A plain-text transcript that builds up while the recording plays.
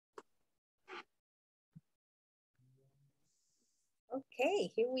Okay,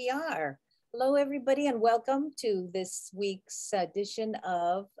 here we are. Hello, everybody, and welcome to this week's edition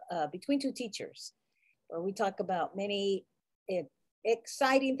of Between Two Teachers, where we talk about many e-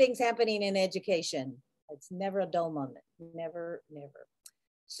 exciting things happening in education. It's never a dull moment, never, never.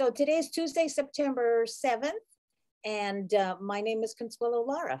 So today is Tuesday, September 7th, and my name is Consuelo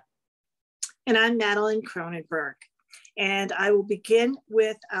Lara. And I'm Madeline Cronenberg. And I will begin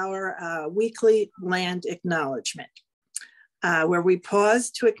with our weekly land acknowledgement. Where we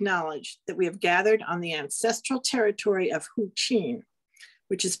pause to acknowledge that we have gathered on the ancestral territory of Huichin,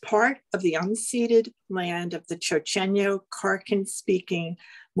 which is part of the unceded land of the Chochenyo Kharkhin-speaking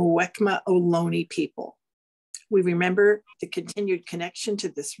Muwekma Ohlone people. We remember the continued connection to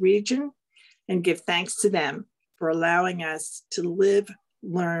this region and give thanks to them for allowing us to live,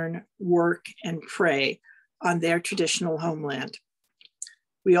 learn, work, and pray on their traditional homeland.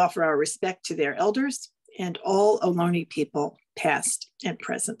 We offer our respect to their elders and all Ohlone people, past and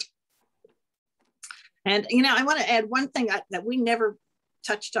present. And, I want to add one thing that we never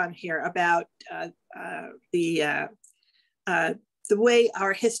touched on here about the way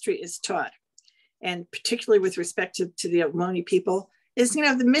our history is taught, and particularly with respect to the Ohlone people, is,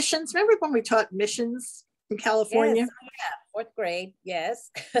 the missions. Remember when we taught missions in California? Yes, yeah, fourth grade,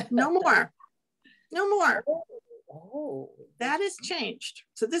 yes. No more. No more. Oh, that has changed.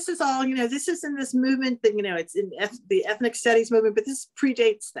 So this is all, this is in this movement that, it's in the ethnic studies movement, but this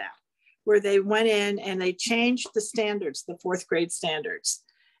predates that, where they went in and they changed the standards, the fourth grade standards,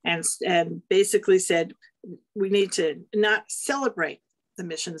 and basically said, we need to not celebrate the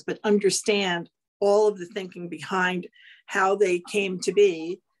missions, but understand all of the thinking behind how they came to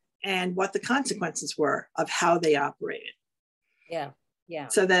be and what the consequences were of how they operated. Yeah, yeah.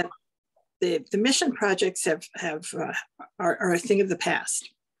 So that the mission projects are a thing of the past.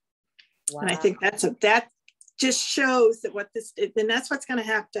 Wow. And I think that just shows that and that's what's going to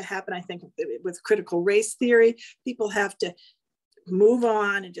have to happen, I think, with critical race theory. People have to move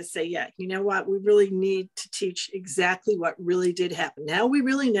on and just say, yeah, you know what, we really need to teach exactly what really did happen. Now we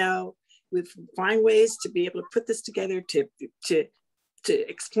really know. We find ways to be able to put this together to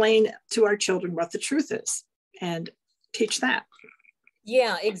explain to our children what the truth is and teach that.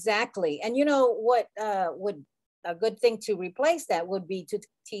 Yeah, exactly. And what would a good thing to replace that would be to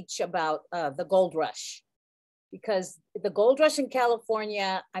teach about the gold rush, because the gold rush in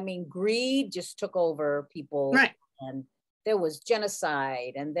California, greed just took over people, right? And there was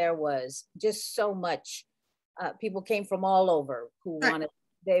genocide, and there was just so much. People came from all over who wanted.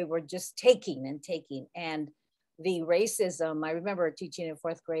 They were just taking, and the racism. I remember teaching in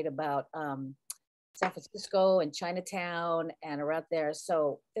fourth grade about San Francisco and Chinatown and around there.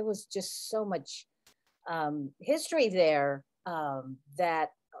 So there was just so much history there that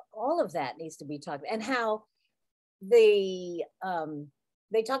all of that needs to be talked about. And how they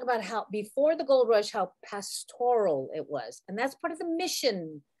talk about how before the gold rush, how pastoral it was. And that's part of the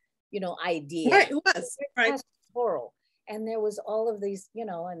mission, idea. Right, it was. Right. Pastoral. And there was all of these,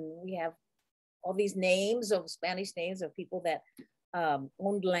 and we have all these names of Spanish names of people that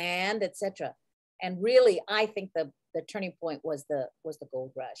owned land, etc. And really, I think the turning point was the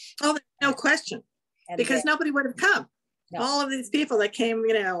gold rush. Oh, no question. Because nobody would have come. No. All of these people that came,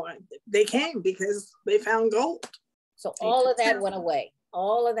 they came because they found gold. So all of that went away.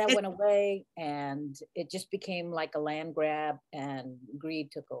 All of that went away, and it just became like a land grab, and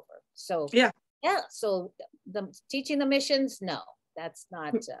greed took over. So yeah. So teaching the missions, no, that's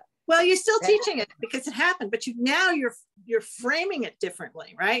not. Well, you're still teaching it because it happened, but you're framing it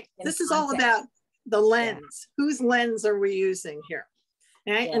differently, right? This is all about the lens. Yeah. Whose lens are we using here?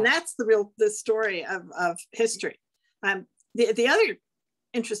 Right? Yeah. And that's the story of history. The other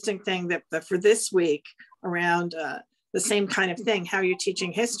interesting thing that for this week around the same kind of thing, how you're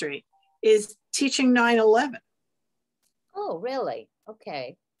teaching history, is teaching 9/11. Oh, really?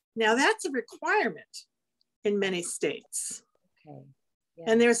 Okay. Now that's a requirement in many states. Okay.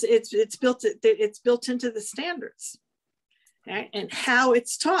 Yeah. And it's built into the standards, right? And how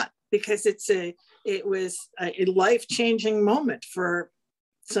it's taught, because it was a life-changing moment for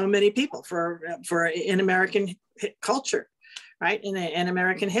so many people, for in American culture, right? In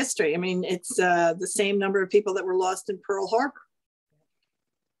American history. It's the same number of people that were lost in Pearl Harbor,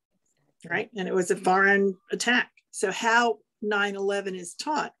 right? And it was a foreign attack. So how 9/11 is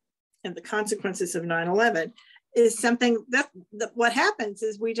taught and the consequences of 9/11 is something that what happens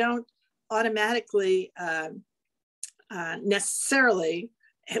is we don't automatically necessarily,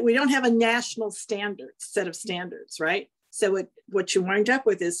 we don't have a national set of standards, right? So what you wind up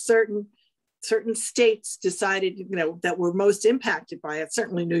with is certain certain states decided, that were most impacted by it,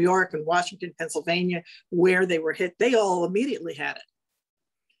 certainly New York and Washington, Pennsylvania, where they were hit, they all immediately had it.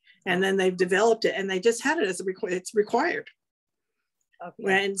 And then they've developed it, and they just had it as it's required.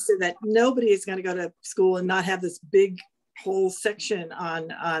 Okay. And so that nobody is going to go to school and not have this big whole section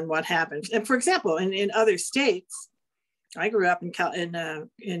on what happened. And for example, in other states, I grew up in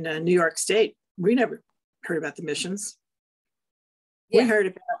New York State. We never heard about the missions. Yeah. We heard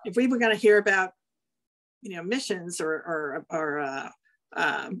about, if we were going to hear about, missions or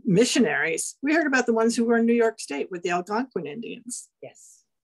missionaries, we heard about the ones who were in New York State with the Algonquin Indians. Yes,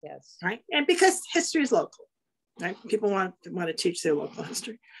 yes. Right, and because history is local, right? People want to teach their local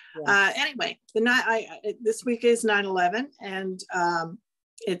history. Yeah. Anyway, this week is 9/11, and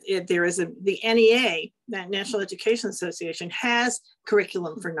there is the NEA, that National Education Association, has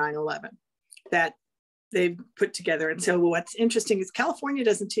curriculum for 9/11 that they've put together. And so what's interesting is California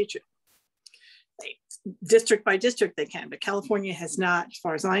doesn't teach it. District by district they can, but California has not, as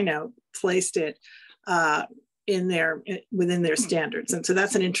far as I know, placed it within their standards. And so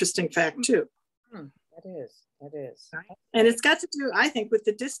that's an interesting fact too. That is. Right? And it's got to do, I think, with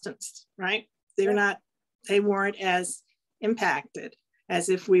the distance, right? They weren't as impacted as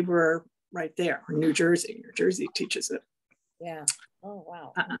if we were right there. New Jersey teaches it. Yeah. Oh,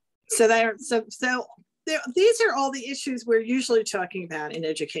 wow. So these are all the issues we're usually talking about in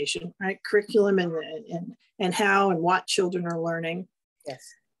education, right? Curriculum and how and what children are learning. Yes.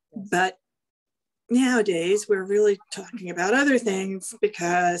 But nowadays we're really talking about other things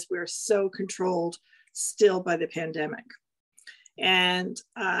because we're so controlled still by the pandemic. And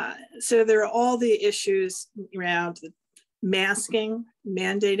so there are all the issues around masking,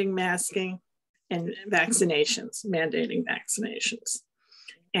 mandating masking, and vaccinations, mandating vaccinations.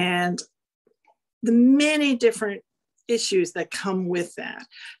 And the many different issues that come with that.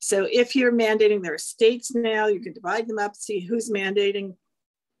 So if you're mandating, there are states now, you can divide them up, see who's mandating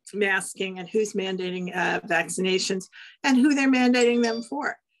masking and who's mandating vaccinations and who they're mandating them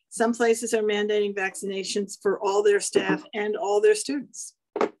for. Some places are mandating vaccinations for all their staff and all their students.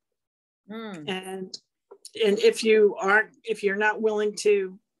 And if you're not willing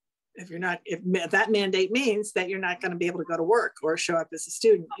to, if that mandate means that you're not going to be able to go to work or show up as a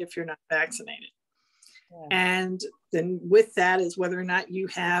student if you're not vaccinated. Yeah. And then with that is whether or not you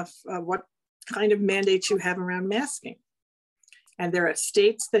have what kind of mandates you have around masking. And there are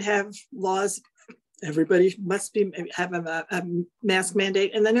states that have laws, everybody must have a mask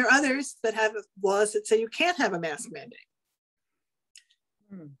mandate. And then there are others that have laws that say you can't have a mask mandate.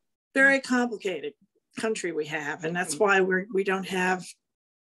 Very complicated country we have. And that's why we don't have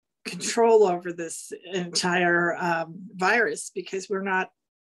control over this entire virus, because we're not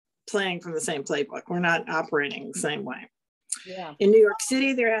playing from the same playbook. We're not operating the same way. Yeah. In New York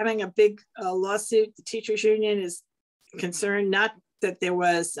City, they're having a big lawsuit. The teachers union is concerned, not that there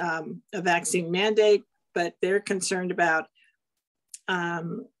was a vaccine mandate, but they're concerned about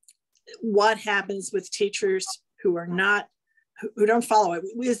what happens with teachers who don't follow it.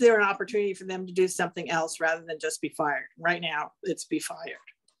 Is there an opportunity for them to do something else rather than just be fired? Right now, it's be fired.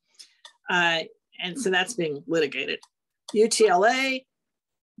 And so that's being litigated. UTLA,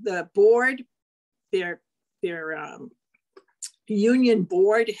 the board, their union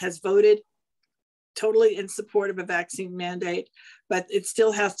board has voted totally in support of a vaccine mandate, but it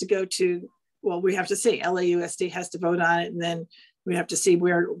still has to go to, well, we have to see, LAUSD has to vote on it, and then we have to see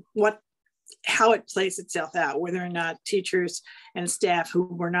how it plays itself out, whether or not teachers and staff who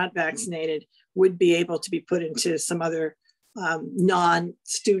were not vaccinated would be able to be put into some other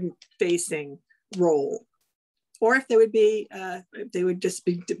non-student facing role, or if they would just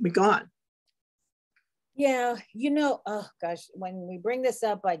be gone. Yeah, oh gosh, when we bring this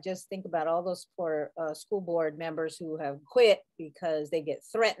up, I just think about all those poor school board members who have quit because they get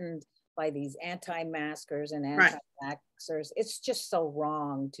threatened by these anti-maskers and anti-vaxxers. It's just so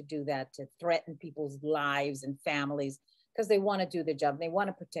wrong to do that, to threaten people's lives and families, because they want to do their job. They want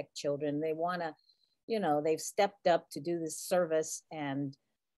to protect children. They want to, they've stepped up to do this service, and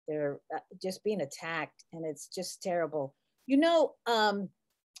they're just being attacked, and it's just terrible.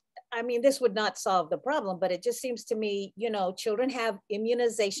 I mean, this would not solve the problem, but it just seems to me, children have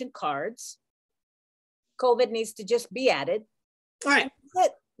immunization cards. COVID needs to just be added. All right.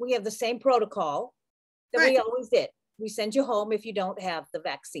 We have the same protocol that we always did. We send you home if you don't have the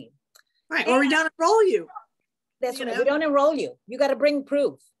vaccine. Right, or we don't enroll you. That's right, we don't enroll you. You got to bring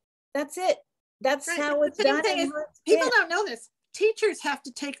proof. That's it. That's how it's done. People don't know this. Teachers have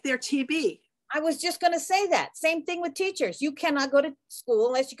to take their TB I was just going to say that. Same thing with teachers. You cannot go to school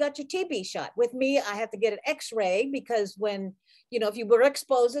unless you got your TB shot. With me, I have to get an x-ray because when, you know, if you were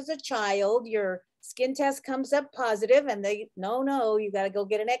exposed as a child, your skin test comes up positive and they, no, you got to go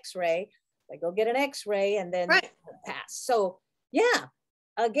get an x-ray. I go get an x-ray and then pass. So yeah,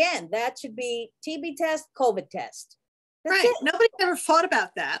 again, that should be TB test, COVID test. That's it. Nobody ever thought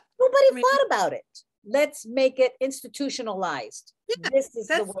about that. Nobody thought about it. Let's make it institutionalized. Yeah, this is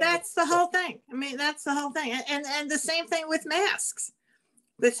that's the whole thing. I mean, that's the whole thing. And the same thing with masks.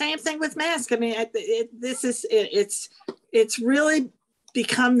 The same thing with masks. I mean, it's really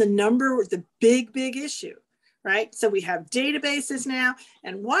become the big issue, right? So we have databases now.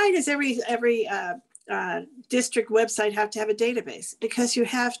 And why does every district website have to have a database? Because you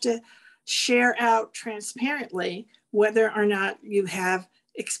have to share out transparently whether or not you have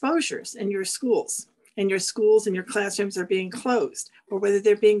exposures in your schools. And your schools and your classrooms are being closed, or whether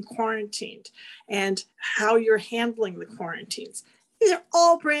they're being quarantined, and how you're handling the quarantines. These are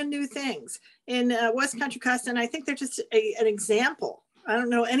all brand new things in West Contra Costa, and I think they're just an example. I don't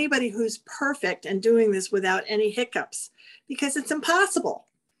know anybody who's perfect and doing this without any hiccups, because it's impossible.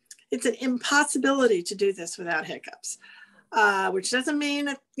 It's an impossibility to do this without hiccups, which doesn't mean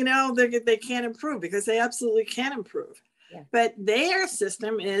that, you know, they can't improve, because they absolutely can improve. Yeah. But their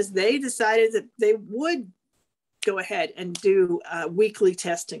system is they decided that they would go ahead and do weekly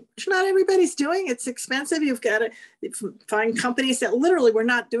testing, which not everybody's doing. It's expensive. You've got to find companies that literally were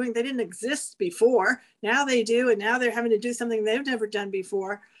not doing, they didn't exist before. Now they do, and now they're having to do something they've never done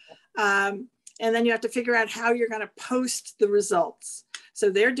before. And then you have to figure out how you're going to post the results. So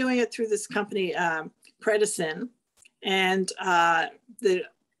they're doing it through this company, Predicin. And at the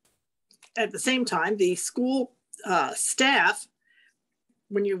same time, the school staff,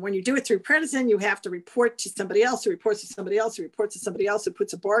 when you do it through Predicin, you have to report to somebody else, who reports to somebody else, who reports to somebody else, who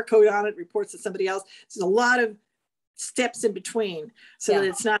puts a barcode on it, reports to somebody else. There's a lot of steps in between, so that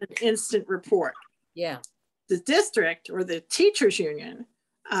it's not an instant report. Yeah. The district or the teachers union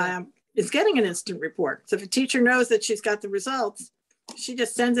is getting an instant report. So if a teacher knows that she's got the results, she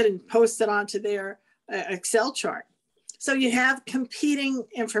just sends it and posts it onto their Excel chart. So you have competing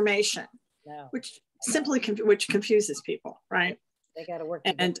information, which confuses people, right? They got to work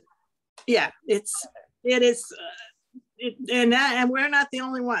together. And yeah, it is, and we're not the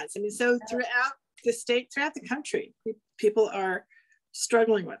only ones. I mean, so throughout the state, throughout the country, people are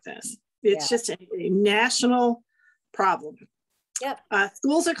struggling with this. It's just a national problem. Yep.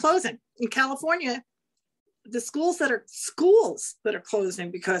 Schools are closing in California. The schools that are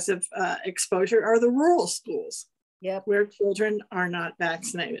closing because of exposure are the rural schools. Yep. Where children are not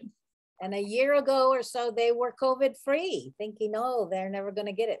vaccinated. And a year ago or so, they were COVID free, thinking, oh, they're never going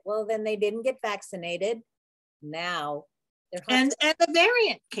to get it. Well, then they didn't get vaccinated. Now they're and the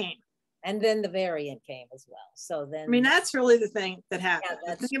variant came. And then the variant came as well. So then, I mean, that's really the thing that happened.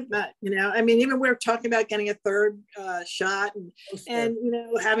 Yeah, think about, you know, I mean, even we're talking about getting a third shot and, you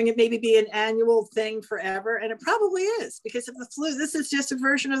know, having it maybe be an annual thing forever. And it probably is, because of the flu. This is just a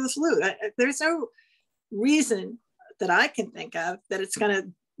version of the flu. There's no reason that I can think of that it's going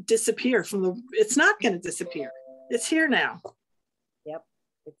to disappear it's not going to disappear. It's here now. Yep.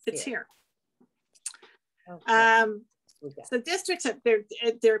 It's here. Okay. So districts,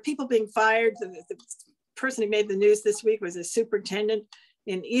 there are people being fired. The person who made the news this week was a superintendent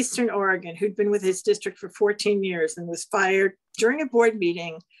in Eastern Oregon who'd been with his district for 14 years and was fired during a board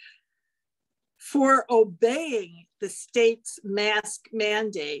meeting for obeying the state's mask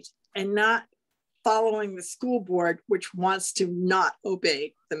mandate and not following the school board, which wants to not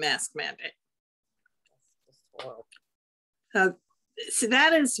obey the mask mandate. So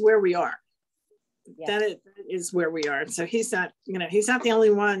that is where we are. Yeah. That is where we are. So he's not the only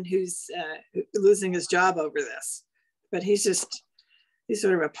one who's losing his job over this, but he's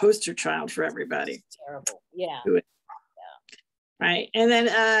sort of a poster child for everybody. It's terrible. Yeah. Right. And then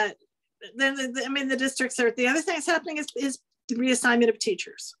the districts are, the other thing that's happening is the reassignment of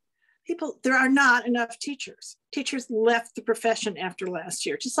teachers. There are not enough teachers. Teachers left the profession after last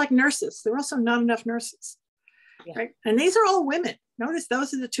year, just like nurses. There are also not enough nurses, right? And these are all women. Notice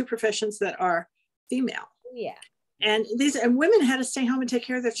those are the two professions that are female. Yeah. And women had to stay home and take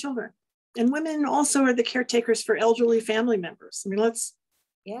care of their children. And women also are the caretakers for elderly family members. I mean, let's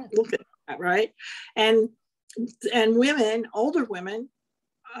look at that, right? And women, older women,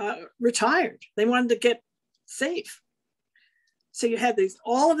 retired. They wanted to get safe. So you had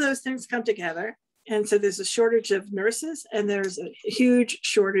all of those things come together. And so there's a shortage of nurses and there's a huge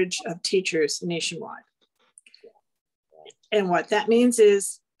shortage of teachers nationwide. And what that means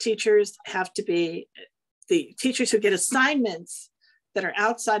is teachers have to be, the teachers who get assignments that are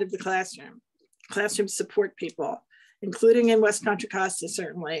outside of the classroom classroom support people, including in West Contra Costa,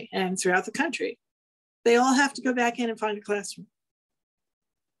 certainly, and throughout the country. They all have to go back in and find a classroom.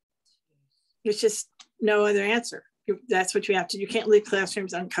 There's just no other answer. That's what you have to do. You can't leave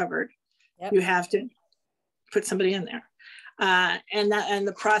classrooms uncovered. Yep. You have to put somebody in there. And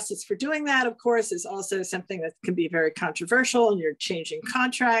the process for doing that, of course, is also something that can be very controversial, and you're changing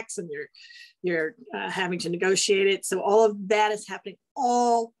contracts and you're having to negotiate it. So all of that is happening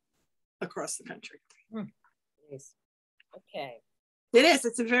all across the country. Yes. Okay. It is.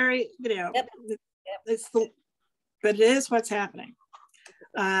 It's a very, Yep. It's the, but it is what's happening.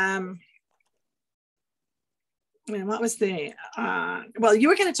 And what was the? Well, you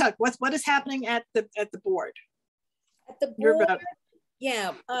were going to talk. What is happening at the board? At the board,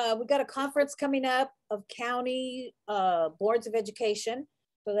 yeah, we got a conference coming up of county boards of education.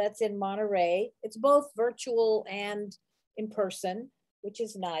 So that's in Monterey. It's both virtual and in person, which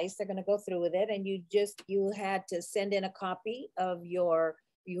is nice. They're going to go through with it, and you had to send in a copy of you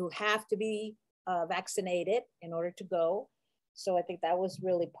have to be vaccinated in order to go. So I think that was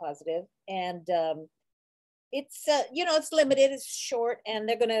really positive. And it's it's limited, it's short, and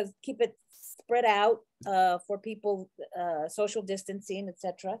they're going to keep it spread out for people, social distancing,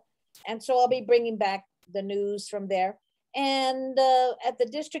 etc. And so I'll be bringing back the news from there. And at the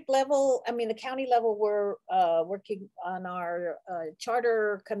district level, I mean, the county level, we're working on our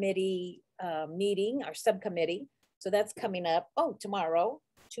charter committee meeting, our subcommittee. So that's coming up, tomorrow.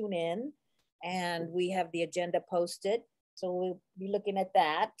 Tune in, and we have the agenda posted. So we'll be looking at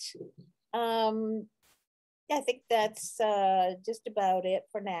that. I think that's just about it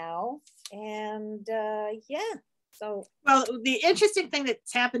for now. And yeah, so. Well, the interesting thing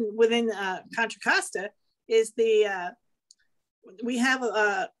that's happened within Contra Costa is we have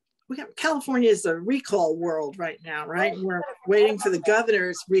California's a recall world right now, right? And we're waiting for the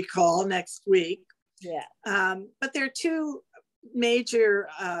governor's recall next week. Yeah. But there are two major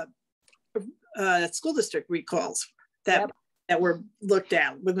school district recalls that were looked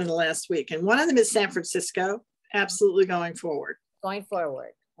at within the last week. And one of them is San Francisco, absolutely going forward. Going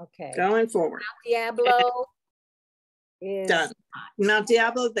forward, okay. Going forward. Mount Diablo is done. Mount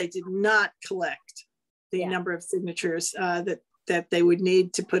Diablo, they did not collect the number of signatures that they would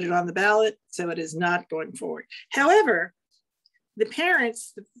need to put it on the ballot, so it is not going forward. However, the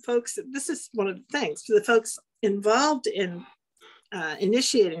parents, the folks, this is one of the things, the folks involved in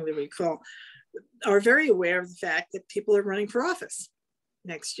initiating the recall are very aware of the fact that people are running for office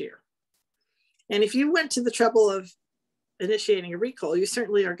next year. And if you went to the trouble of initiating a recall, you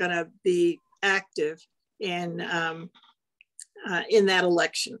certainly are going to be active in that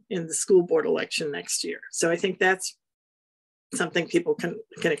election, in the school board election next year. So I think that's something people can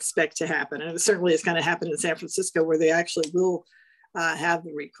expect to happen. And it certainly is going to happen in San Francisco, where they actually will have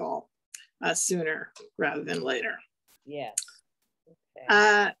the recall sooner rather than later. Yes.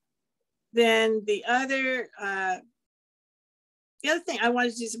 Okay. Then the other thing I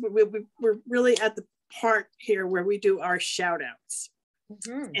wanted to do is we're really at the part here where we do our shout outs.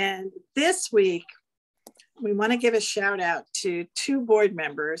 Mm-hmm. And this week, we want to give a shout out to two board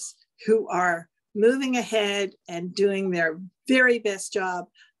members who are moving ahead and doing their very best job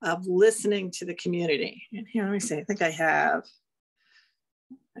of listening to the community. And here, let me see,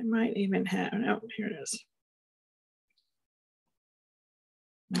 I might even have, no, here it is.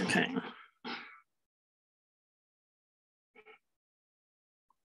 Okay.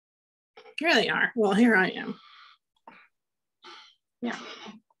 Here they are. Well, here I am. Yeah.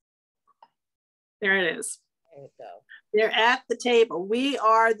 There it is. There you go. They're at the table. We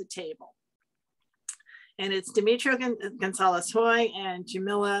are the table. And it's Demetrio Gonzalez Hoy and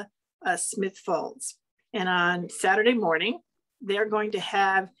Jamila Smith Folds. And on Saturday morning, they're going to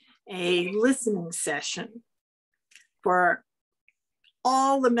have a listening session for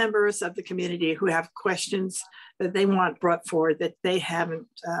all the members of the community who have questions that they want brought forward that they haven't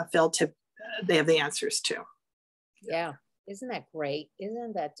felt they have the answers to. Yeah, isn't that great?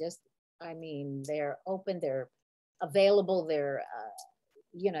 Isn't that just, I mean, they're open, they're available, they're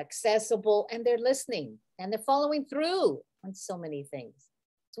accessible, and they're listening, and they're following through on so many things.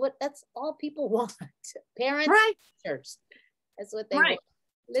 That's all people want. Parents, right. Teachers, that's what they want.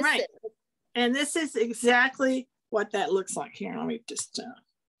 Listen. Right. And this is exactly what that looks like. Here, let me just.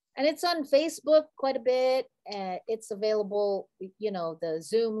 And it's on Facebook quite a bit. It's available, the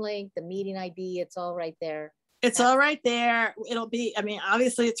Zoom link, the meeting ID, it's all right there. It's all right there. It'll be, I mean,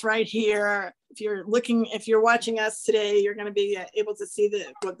 obviously it's right here. If you're watching us today, you're going to be able to see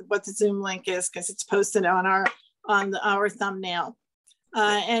what the Zoom link is, because it's posted on our thumbnail.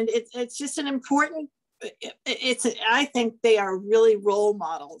 And it's just an important I think they are really role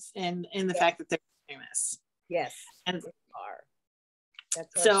models in the fact that they're doing this. Yes, and they are.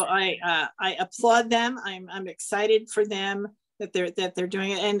 So I applaud them. I'm excited for them that they're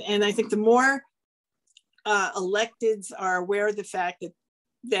doing it, and I think the more electeds are aware of the fact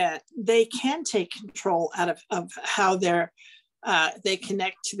that they can take control out of how they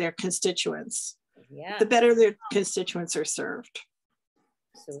connect to their constituents. Yeah, the better their constituents are served.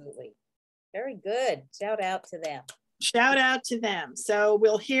 Absolutely. Very good. Shout out to them. Shout out to them. So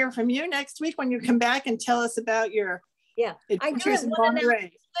we'll hear from you next week when you come back and tell us about your adventures in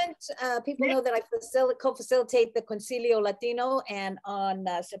Monterey. People know that I co-facilitate the Concilio Latino, and on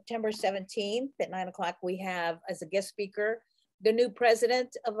September 17th at 9 o'clock, we have as a guest speaker the new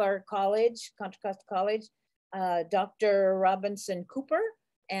president of our college, Contra Costa College, Dr. Robinson Cooper,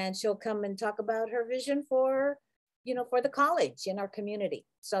 and she'll come and talk about her vision for the college in our community.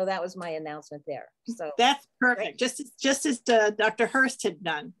 So that was my announcement there. So that's perfect. Just as Dr. Hurst had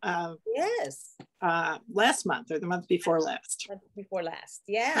done. Yes. Last month or the month before last.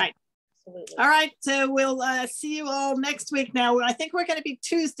 Yeah. Right. Absolutely. All right. So we'll see you all next week. Now, I think we're going to be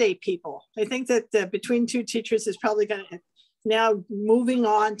Tuesday people. I think that Between Two Teachers is probably going to now moving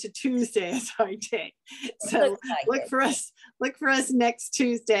on to Tuesday as our day. So look for us next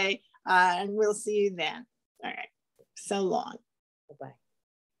Tuesday, and we'll see you then. All right. So long. Bye-bye.